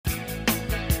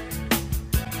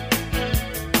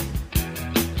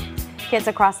Kids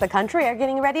across the country are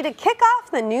getting ready to kick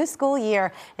off the new school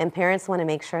year, and parents want to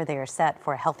make sure they are set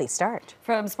for a healthy start.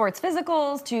 From sports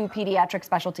physicals to pediatric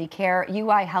specialty care,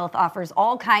 UI Health offers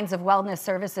all kinds of wellness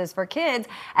services for kids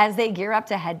as they gear up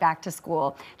to head back to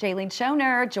school.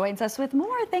 Shoener joins us with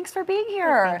more. Thanks for being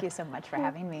here. Thank you so much for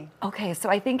having me. Okay, so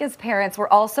I think as parents, we're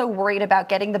also worried about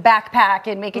getting the backpack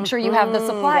and making sure you have the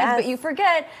supplies, yes. but you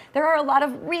forget there are a lot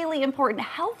of really important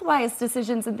health-wise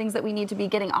decisions and things that we need to be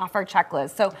getting off our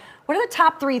checklist. So what are the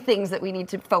top 3 things that we need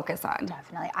to focus on?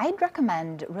 Definitely. I'd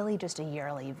recommend really just a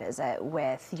yearly visit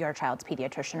with your child's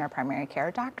pediatrician or primary care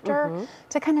doctor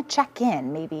to kind of check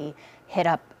in, maybe hit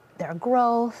up their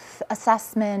growth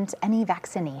assessment, any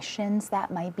vaccinations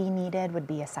that might be needed would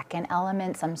be a second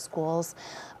element. Some schools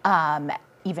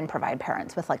even provide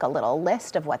parents with like a little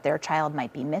list of what their child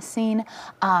might be missing,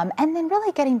 and then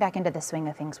really getting back into the swing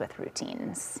of things with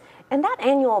routines. And that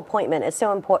annual appointment is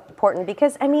so important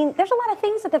because, I mean, there's a lot of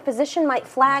things that the physician might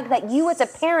flag that you as a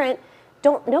parent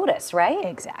don't notice, right?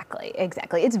 Exactly,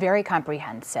 exactly. It's very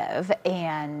comprehensive,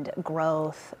 and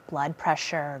growth, blood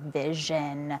pressure,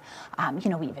 vision,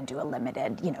 we even do a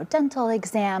limited, dental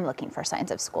exam looking for signs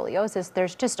of scoliosis.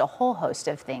 There's just a whole host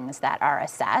of things that are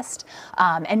assessed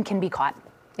and can be caught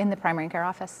in the primary care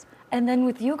office. And then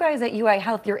with you guys at UI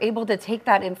Health, you're able to take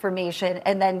that information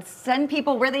and then send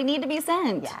people where they need to be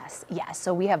sent. Yes.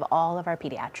 So we have all of our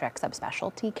pediatric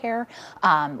subspecialty care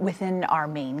within our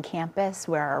main campus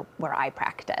where I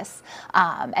practice.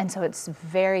 And so it's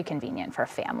very convenient for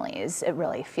families. It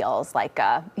really feels like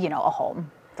a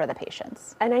home for the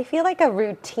patients. And I feel like a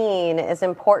routine is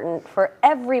important for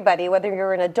everybody, whether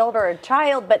you're an adult or a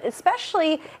child, but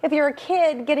especially if you're a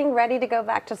kid getting ready to go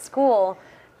back to school.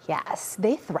 Yes,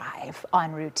 they thrive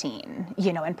on routine,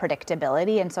 and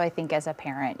predictability. And so I think as a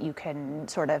parent, you can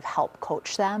sort of help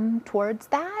coach them towards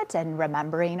that and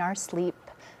remembering our sleep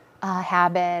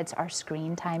habits, our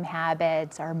screen time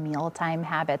habits, our mealtime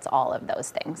habits, all of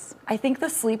those things. I think the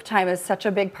sleep time is such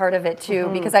a big part of it too,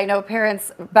 because I know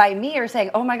parents by me are saying,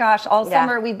 oh my gosh, all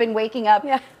summer we've been waking up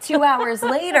 2 hours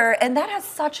later, and that has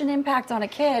such an impact on a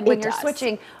kid when you're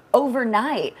switching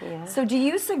overnight. So do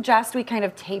you suggest we kind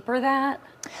of taper that?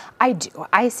 I do.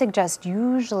 I suggest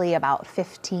usually about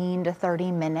 15 to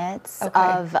 30 minutes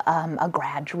of a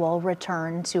gradual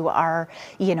return to our,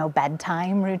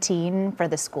 bedtime routine for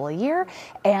the school year.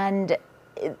 And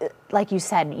like you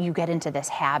said, you get into this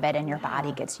habit and your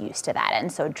body gets used to that.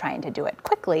 And so trying to do it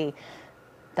quickly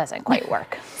doesn't quite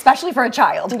work. Especially for a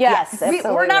child. Yes,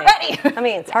 we're not ready. I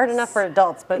mean, it's hard enough for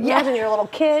adults, but imagine you're a little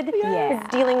kid who's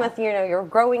dealing with, your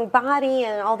growing body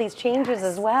and all these changes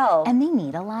as well. And they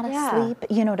need a lot of sleep,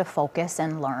 to focus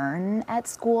and learn at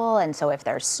school. And so if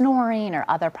there's snoring or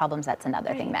other problems, that's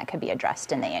another thing that could be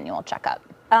addressed in the annual checkup.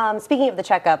 Speaking of the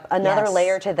checkup, another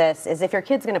layer to this is if your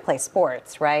kid's going to play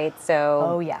sports, right?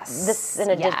 So this is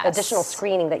an additional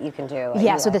screening that you can do.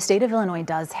 Yeah, so the state of Illinois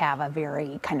does have a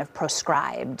very kind of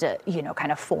prescribed,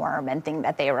 kind of form and thing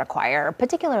that they require,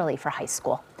 particularly for high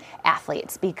school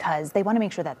athletes, because they want to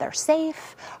make sure that they're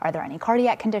safe. Are there any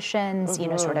cardiac conditions,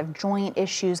 sort of joint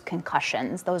issues,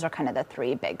 concussions? Those are kind of the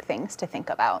 3 big things to think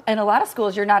about. And a lot of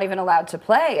schools, you're not even allowed to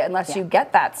play unless you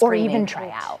get that screening. Or even try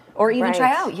out. Or even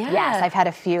try out, Yes, I've had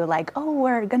a few like, oh,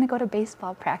 we're going to go to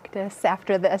baseball practice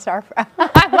after this. I'm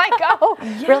like, oh,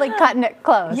 really cutting it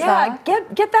close. Yeah,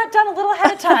 get that done a little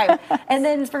ahead of time. And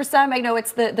then for some, I know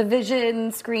it's the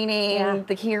vision screening,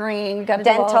 the hearing, got to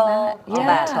dental, do all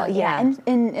that. Yeah. And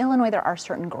in Illinois, there are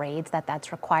certain grades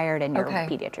that's required, and your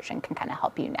pediatrician can kind of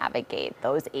help you navigate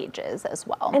those ages as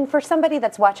well. And for somebody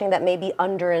that's watching that may be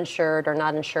underinsured or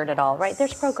not insured at all, right?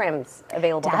 There's programs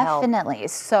available to help. Definitely.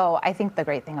 So I think the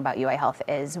great thing about UI Health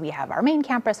is we have our main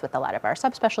campus with a lot of our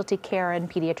subspecialty care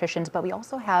and pediatricians, but we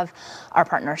also have our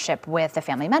partnership with the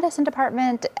family medicine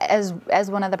department as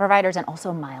one of the providers, and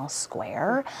also Miles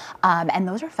Square. And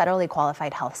those are federally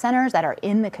qualified health centers that are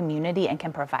in the community and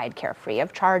can provide care free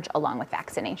of charge along with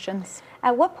vaccinations.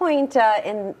 At what point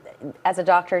as a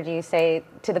doctor do you say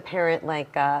to the parent,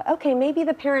 like, okay, maybe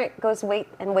the parent goes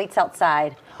waits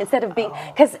outside instead of being,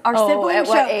 because our sibling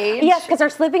show, what age? Yes, because our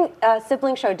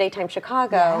sibling show, Daytime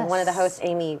Chicago, one of the hosts,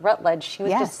 Amy Rutledge, she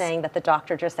was just saying that the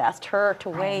doctor just asked her to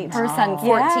wait. Her son,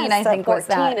 14, I think, 14, was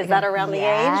that. Is that around the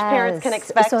age parents can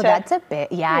expect? So that's a bit,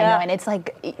 I know, and it's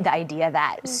like the idea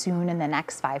that soon in the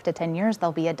next 5 to 10 years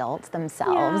they'll be adults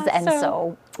themselves, and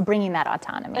so bringing that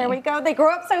autonomy. There we go. They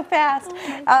grow up so fast.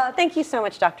 Thank you so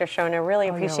much, Dr. Shoener. Really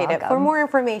appreciate it. For more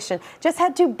information, just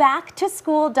head to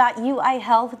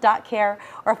backtoschool.uihealth.care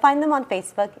or find them on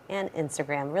Facebook and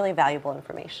Instagram. Really valuable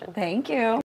information. Thank you.